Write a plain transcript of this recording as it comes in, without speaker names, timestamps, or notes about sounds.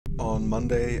On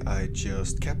Monday, I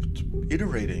just kept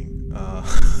iterating.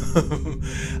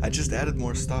 I just added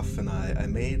more stuff and I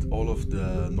made all of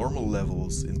the normal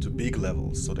levels into big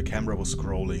levels. So the camera was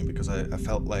scrolling because I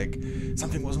felt like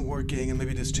something wasn't working and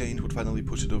maybe this change would finally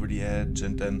push it over the edge.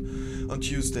 And then on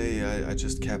Tuesday, I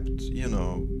just kept,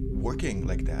 working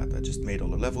like that. I just made all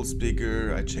the levels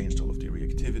bigger. I changed all of the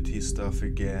reactivity stuff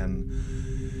again.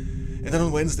 And then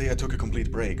on Wednesday, I took a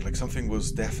complete break. Like something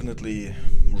was definitely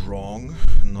wrong,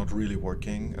 not really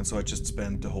working. And so I just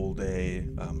spent the whole day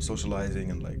socializing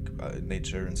and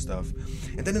nature and stuff.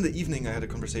 And then in the evening, I had a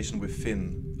conversation with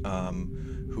Finn,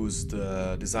 who's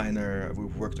the designer.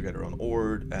 We've worked together on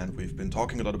Ord, and we've been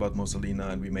talking a lot about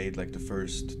Mosalina, and we made like the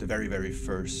very, very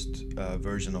first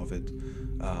version of it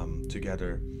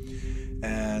together.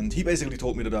 And he basically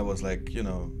told me that I was like,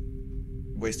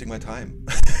 wasting my time.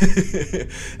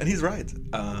 And he's right.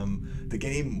 The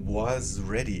game was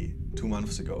ready 2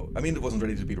 months ago. I mean, it wasn't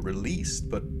ready to be released,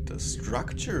 but the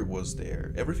structure was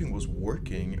there. Everything was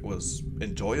working. It was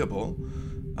enjoyable.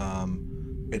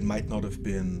 It might not have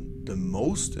been the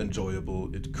most enjoyable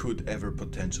it could ever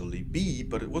potentially be,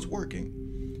 but it was working.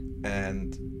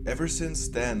 And ever since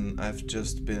then, I've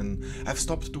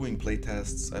stopped doing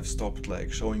playtests. I've stopped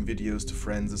showing videos to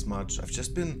friends as much. I've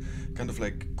just been kind of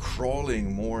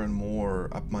crawling more and more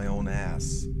up my own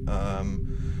ass.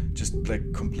 Just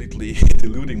completely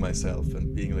deluding myself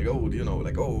and being like,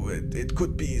 it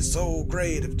could be so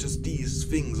great if just these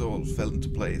things all fell into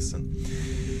place. And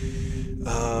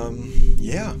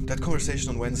yeah, that conversation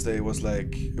on Wednesday was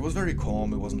it was very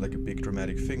calm. It wasn't a big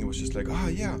dramatic thing. It was just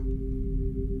yeah,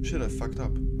 shit, I fucked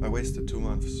up. I wasted 2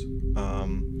 months.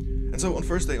 And so on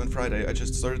Thursday, on Friday, I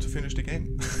just started to finish the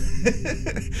game.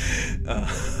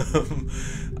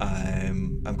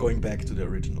 I'm going back to the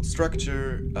original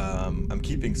structure. I'm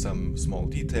keeping some small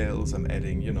details. I'm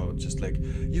adding, just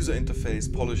user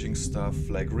interface, polishing stuff,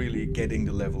 really getting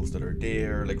the levels that are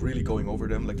there, really going over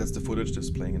them. That's the footage that's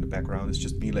playing in the background. It's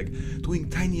just me doing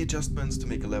tiny adjustments to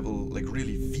make a level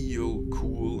really feel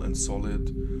cool and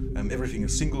solid. Everything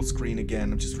is single screen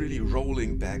again. I'm just really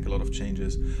rolling back a lot of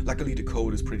changes. Luckily, the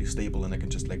code is pretty stable and I can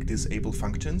just disable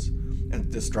functions,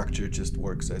 and the structure just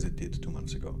works as it did 2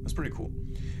 months ago. That's pretty cool.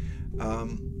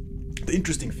 The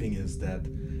interesting thing is that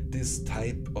this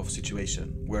type of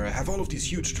situation where I have all of these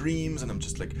huge dreams and I'm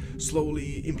just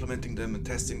slowly implementing them and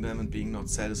testing them and being not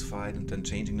satisfied and then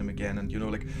changing them again, and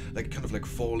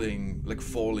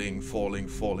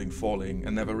falling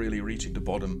and never really reaching the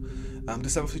bottom.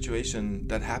 This type of situation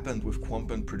that happened with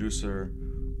Quamp and Producer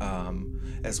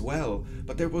as well,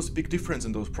 but there was a big difference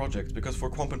in those projects, because for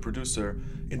Quamp and Producer,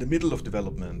 in the middle of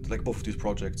development, both of these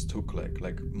projects took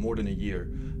more than a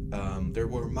year. There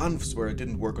were months where I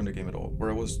didn't work on the game at all, where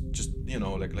I was just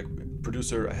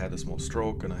Producer, I had a small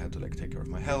stroke and I had to take care of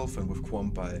my health, and with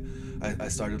Quamp I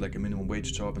started a minimum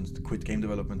wage job and quit game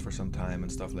development for some time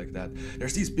and stuff like that.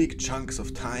 There's these big chunks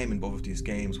of time in both of these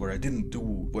games where I didn't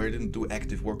do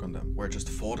active work on them, where I just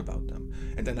thought about them,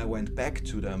 and then I went back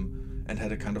to them and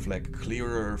had a kind of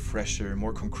clearer, fresher,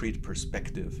 more concrete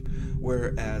perspective.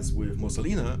 Whereas with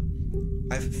Mosalina,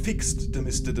 I've fixed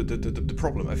the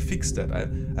problem. I fixed that.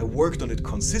 I worked on it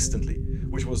consistently,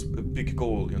 which was a big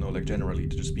goal, generally,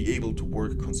 to just be able to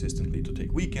work consistently, to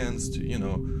take weekends, to,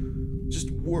 just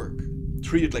work.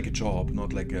 Treat it like a job,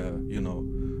 not like a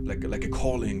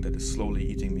calling that is slowly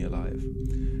eating me alive.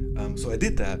 So I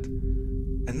did that,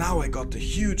 and now I got the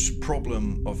huge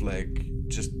problem of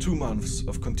just 2 months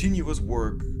of continuous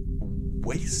work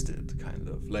wasted, kind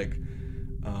of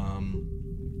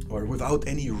or without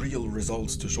any real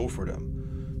results to show for them,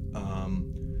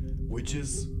 which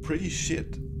is pretty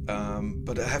shit.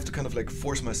 But I have to kind of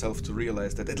force myself to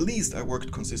realize that at least I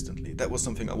worked consistently. That was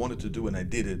something I wanted to do and I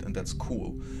did it, and that's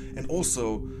cool. And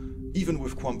also, even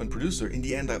with Quamp and Producer, in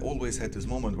the end I always had this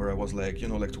moment where I was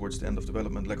towards the end of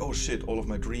development, oh shit, all of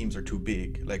my dreams are too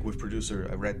big. With Producer,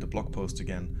 I read the blog post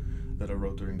again that I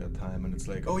wrote during that time, and it's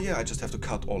oh yeah, I just have to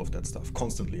cut all of that stuff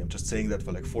constantly. I'm just saying that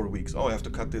for 4 weeks. Oh, I have to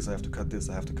cut this, I have to cut this,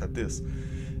 I have to cut this.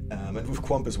 And with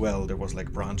Quamp as well, there was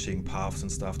branching paths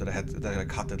and stuff that I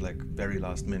cut at very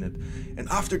last minute. And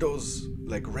after those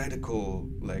radical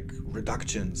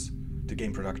reductions, the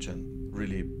game production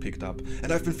really picked up,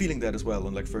 and I've been feeling that as well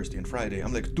on Thursday and Friday.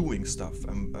 I'm doing stuff.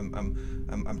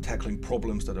 I'm tackling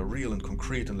problems that are real and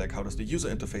concrete, and how does the user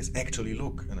interface actually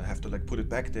look, and I have to put it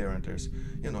back there, and there's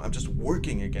I'm just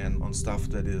working again on stuff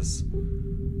that is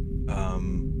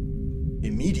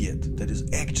immediate, that is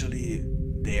actually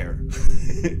there.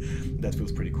 That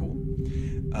feels pretty cool.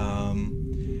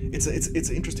 It's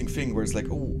an interesting thing where it's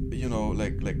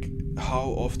how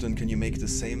often can you make the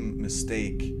same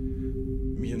mistake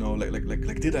you know,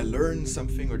 like did I learn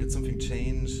something or did something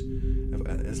change?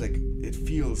 It's like it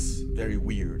feels very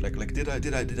weird. Like did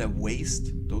I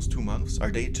waste those 2 months?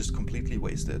 Are they just completely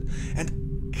wasted?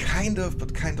 And kind of,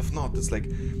 but kind of not. It's like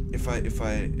if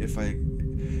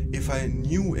I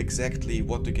knew exactly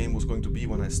what the game was going to be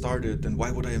when I started, then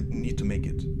why would I need to make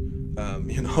it?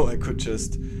 You know, I could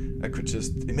just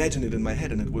imagine it in my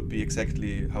head, and it would be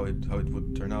exactly how it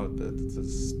would turn out. That's a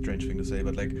strange thing to say,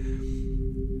 but like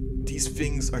these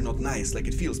things are not nice. Like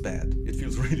it feels bad. It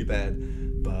feels really bad.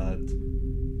 But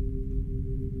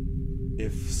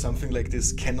if something like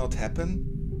this cannot happen,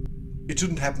 it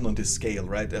shouldn't happen on this scale,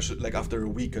 right? I should, like, after a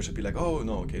week, I should be like, oh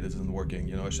no, okay, this isn't working.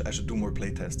 You know, I should do more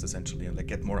playtests essentially and like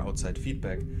get more outside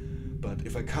feedback. But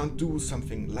if I can't do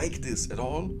something like this at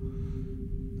all,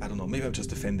 I don't know. Maybe I'm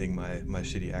just defending my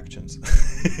shitty actions.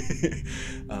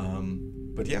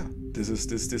 But yeah, this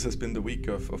has been the week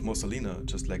of Mosalina.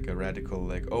 Just like a radical,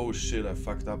 like, oh shit, I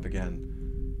fucked up again.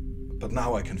 But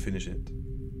now I can finish it,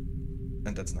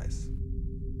 and that's nice.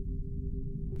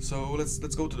 So let's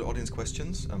go to the audience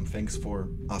questions. Thanks for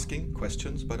asking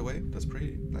questions, by the way. That's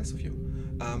pretty nice of you.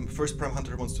 First, Prime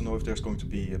Hunter wants to know if there's going to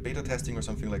be a beta testing or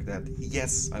something like that.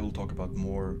 Yes, I will talk about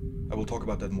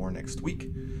that more next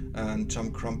week. And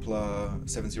Chum Crumpler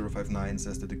 7059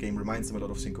 says that the game reminds him a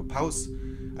lot of Cinco Paus.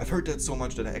 I've heard that so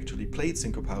much that I actually played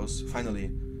Cinco Paus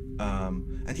finally.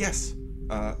 And yes,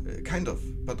 kind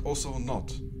of, but also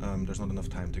not. There's not enough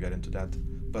time to get into that.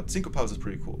 But Cinco Paus is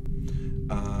pretty cool.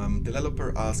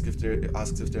 Developer asks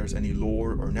if there's any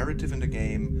lore or narrative in the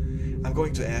game. I'm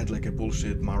going to add like a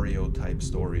bullshit Mario type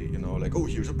story, you know, like, oh,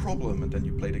 here's a problem, and then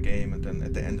you play the game, and then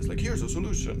at the end it's like, here's a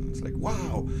solution. It's like,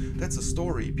 wow, that's a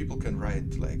story. People can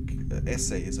write like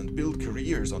essays and build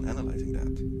careers on analyzing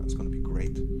that. That's going to be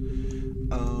great.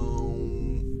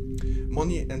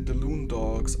 Moni and the Loon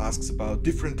Dogs asks about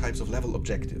different types of level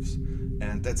objectives.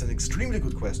 And that's an extremely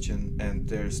good question, and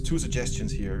there's 2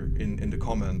 suggestions here in the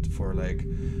comment for like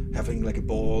having like a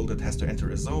ball that has to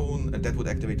enter a zone, and that would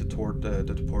activate the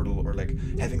portal, or like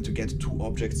having to get 2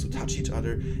 objects to touch each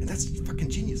other, and that's fucking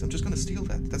genius. I'm just gonna steal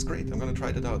that. That's great. I'm gonna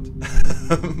try that out.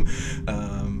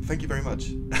 Thank you very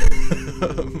much.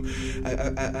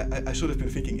 I should have been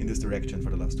thinking in this direction for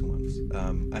the last 2 months,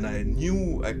 and I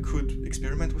knew I could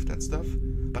experiment with that stuff.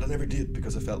 But I never did,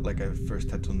 because I felt like I first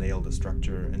had to nail the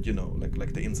structure, and you know,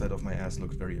 like the inside of my ass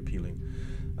looked very appealing.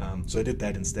 So I did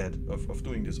that instead of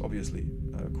doing this obviously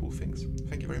cool things.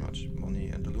 Thank you very much, Moni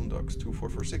and the Loon Dogs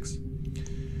 2446.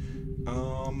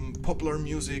 Popular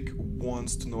Music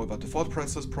wants to know about the thought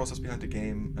process behind the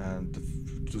game, and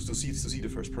to see the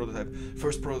first prototype.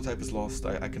 First prototype is lost.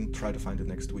 I can try to find it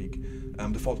next week.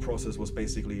 The thought process was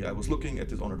basically, I was looking at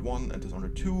Dishonored 1 and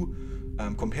Dishonored 2,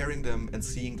 comparing them and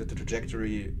seeing that the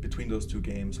trajectory between those 2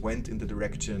 games went in the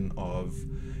direction of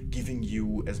giving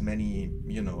you as many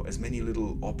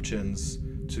little options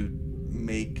to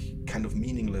make kind of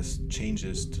meaningless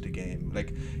changes to the game.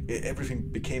 Like everything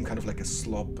became kind of like a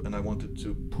slop, and I wanted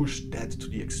to push that to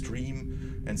the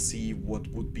extreme and see what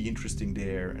would be interesting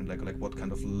there, and like what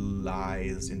kind of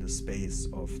lies in the space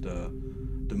of the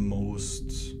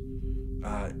most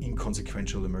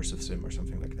inconsequential immersive sim or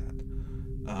something like that.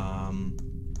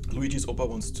 Luigi's Opa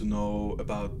wants to know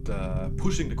about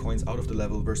pushing the coins out of the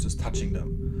level versus touching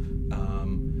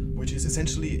them, which is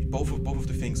essentially both of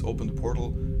the things open the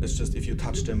portal. It's just if you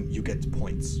touch them, you get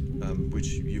points, which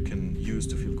you can use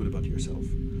to feel good about yourself.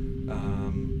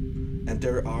 And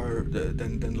there are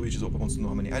then Luigi's Opa wants to know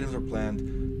how many items are planned.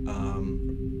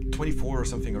 24 or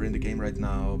something are in the game right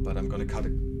now, but I'm gonna cut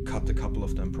a couple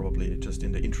of them, probably just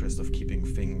in the interest of keeping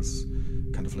things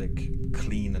kind of like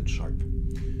clean and sharp.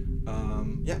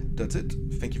 Yeah, that's it.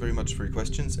 Thank you very much for your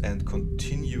questions and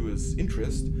continuous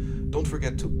interest. Don't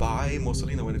forget to buy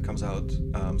Mosalina when it comes out,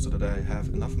 so that I have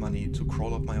enough money to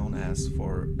crawl up my own ass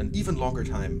for an even longer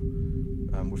time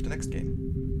with the next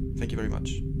game. Thank you very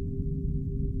much.